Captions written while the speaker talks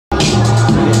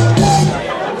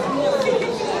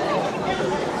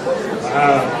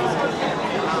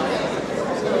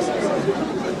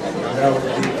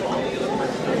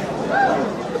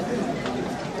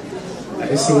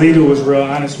Salida was real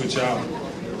honest with y'all.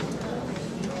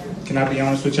 Can I be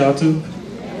honest with y'all too?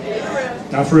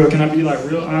 Now for real, can I be like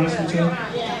real honest with y'all?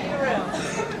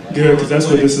 Good, because that's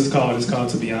what this is called. It's called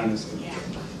To Be Honest.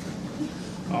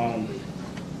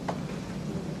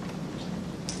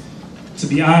 To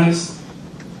be honest,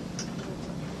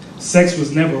 sex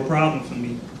was never a problem for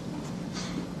me.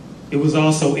 It was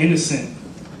all so innocent,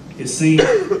 it seemed.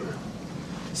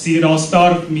 See, it all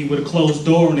started for me with a closed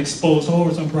door and exposed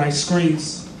horrors on bright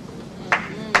screens.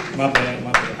 My bad.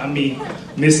 I mean,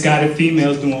 misguided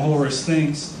females doing horrorous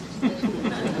things.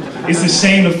 It's a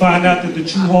shame to find out that the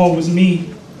true horror was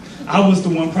me. I was the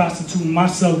one prostituting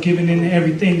myself, giving in to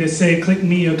everything that said, click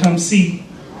me or come see.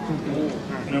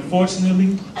 And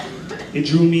unfortunately, it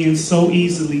drew me in so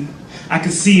easily. I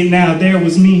could see it now, there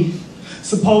was me.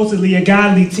 Supposedly a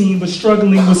godly teen, but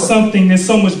struggling with something that's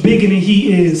so much bigger than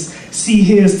he is. See,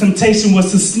 his temptation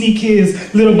was to sneak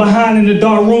his little behind in the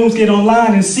dark rooms, get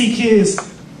online and seek his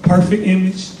perfect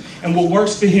image. And what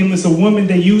works for him is a woman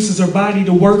that uses her body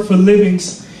to work for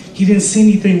livings. He didn't see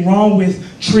anything wrong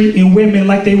with treating women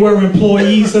like they were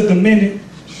employees of the minute.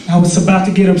 I was about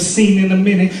to get obscene in a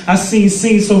minute. I seen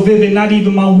scenes so vivid, not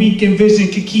even my weakened vision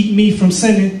could keep me from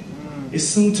sinning. It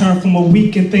soon turned from a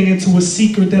weakened thing into a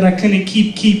secret that I couldn't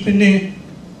keeping in.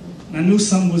 And I knew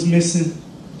something was missing,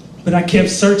 but I kept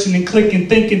searching and clicking,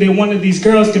 thinking that one of these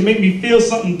girls could make me feel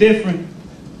something different.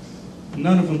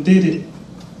 None of them did it.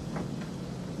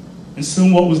 And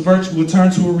soon what was virtual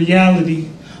turned to a reality.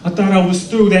 I thought I was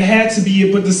through, that had to be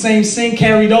it, but the same sin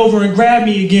carried over and grabbed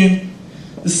me again.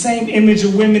 The same image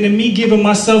of women and me giving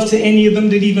myself to any of them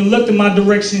that even looked in my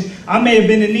direction. I may have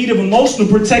been in need of emotional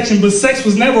protection, but sex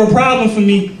was never a problem for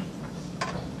me.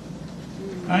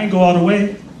 I ain't go all the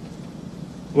way.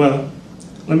 Well,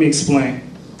 let me explain.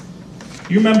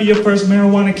 You remember your first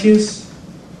marijuana kiss?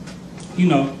 You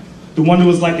know, the one that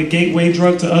was like the gateway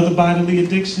drug to other bodily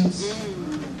addictions?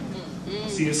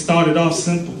 See, it started off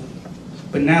simple,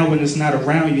 but now when it's not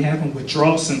around, you're having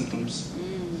withdrawal symptoms.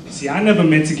 See, I never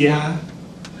meant to get high.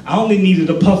 I only needed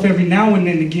a puff every now and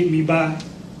then to get me by.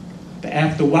 But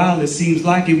after a while, it seems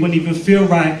like it wouldn't even feel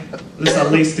right unless I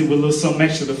laced it with a little something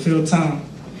extra to fill time.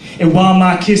 And while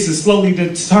my kisses slowly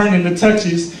turning to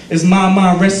touches, as my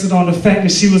mind rested on the fact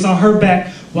that she was on her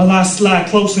back, while I slide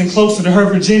closer and closer to her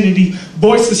virginity,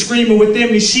 voices screaming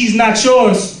within me, she's not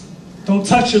yours. Don't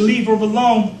touch her, leave her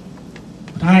alone.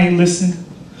 But I ain't listening.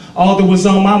 All that was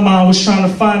on my mind was trying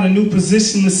to find a new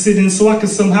position to sit in so I could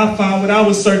somehow find what I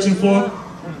was searching for.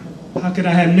 How could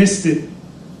I have missed it?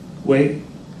 Wait,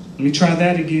 let me try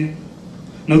that again.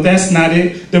 No, that's not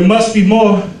it. There must be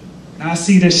more. Now I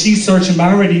see that she's searching, but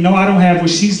I already know I don't have what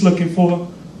she's looking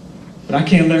for. But I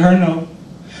can't let her know.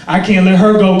 I can't let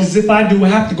her go, because if I do, I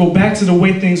have to go back to the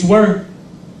way things were.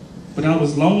 But I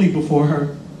was lonely before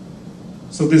her.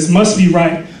 So this must be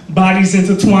right. Bodies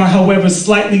intertwined, however,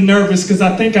 slightly nervous, because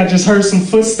I think I just heard some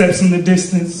footsteps in the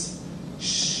distance.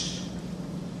 Shh.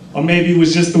 Or maybe it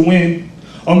was just the wind.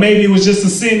 Or maybe it was just a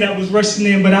sin that was rushing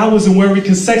in, but I wasn't worried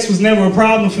because sex was never a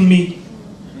problem for me.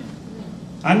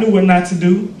 I knew what not to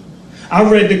do. I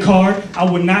read the card. I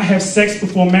would not have sex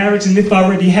before marriage, and if I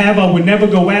already have, I would never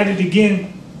go at it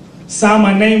again. Sign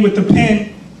my name with the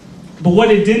pen. But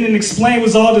what it didn't explain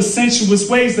was all the sensuous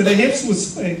ways that her hips would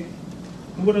say,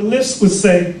 and what her lips would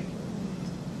say.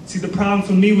 See, the problem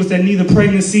for me was that neither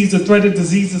pregnancies or threat of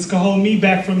diseases could hold me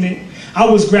back from it. I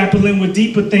was grappling with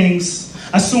deeper things.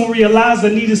 I soon realized I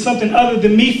needed something other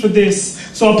than me for this.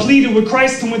 So I pleaded with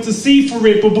Christ to intercede for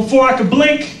it. But before I could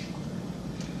blink,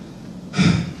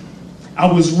 I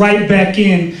was right back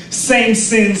in. Same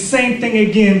sin, same thing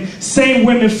again. Same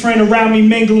women friend around me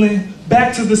mingling.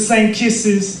 Back to the same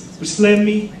kisses, which led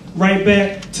me right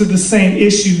back to the same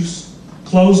issues.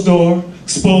 Closed door,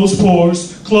 exposed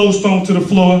pores, closed phone to the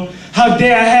floor. How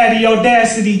dare I had the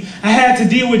audacity. I had to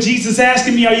deal with Jesus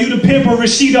asking me, are you the pimp or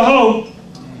is she the hoe?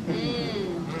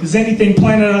 Because anything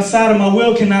planted outside of my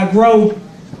will cannot grow.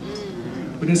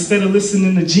 But instead of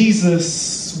listening to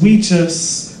Jesus, we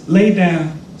just lay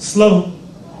down slow. And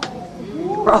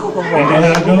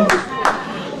then I go.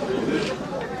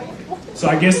 So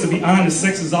I guess to be honest,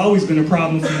 sex has always been a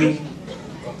problem for me.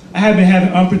 I have been having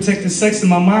unprotected sex in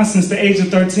my mind since the age of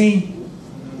 13,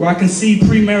 where I conceived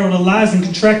premarital lies and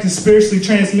contracted spiritually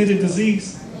transmitted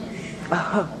disease.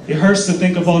 It hurts to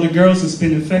think of all the girls that's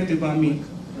been infected by me.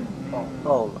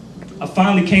 I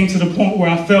finally came to the point where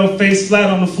I fell face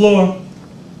flat on the floor.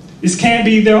 This can't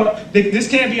be all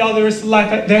there is to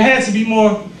life. There had to be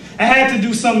more. I had to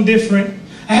do something different.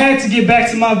 I had to get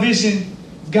back to my vision.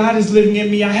 God is living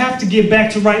in me. I have to get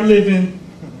back to right living.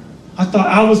 I thought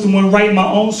I was the one writing my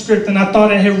own script, and I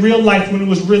thought I had real life when it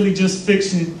was really just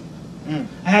fiction.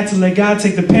 I had to let God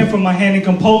take the pen from my hand and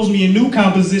compose me a new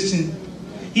composition.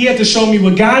 He had to show me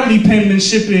what godly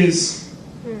penmanship is.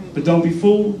 But don't be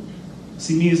fooled.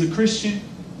 See, me as a Christian,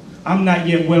 I'm not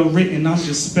yet well written, I'm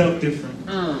just spelt different.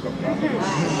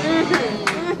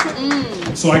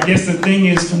 So I guess the thing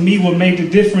is, for me, what made the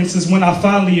difference is when I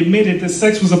finally admitted that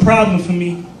sex was a problem for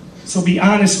me. So be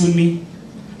honest with me.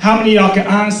 How many of y'all can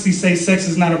honestly say sex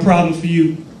is not a problem for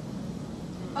you?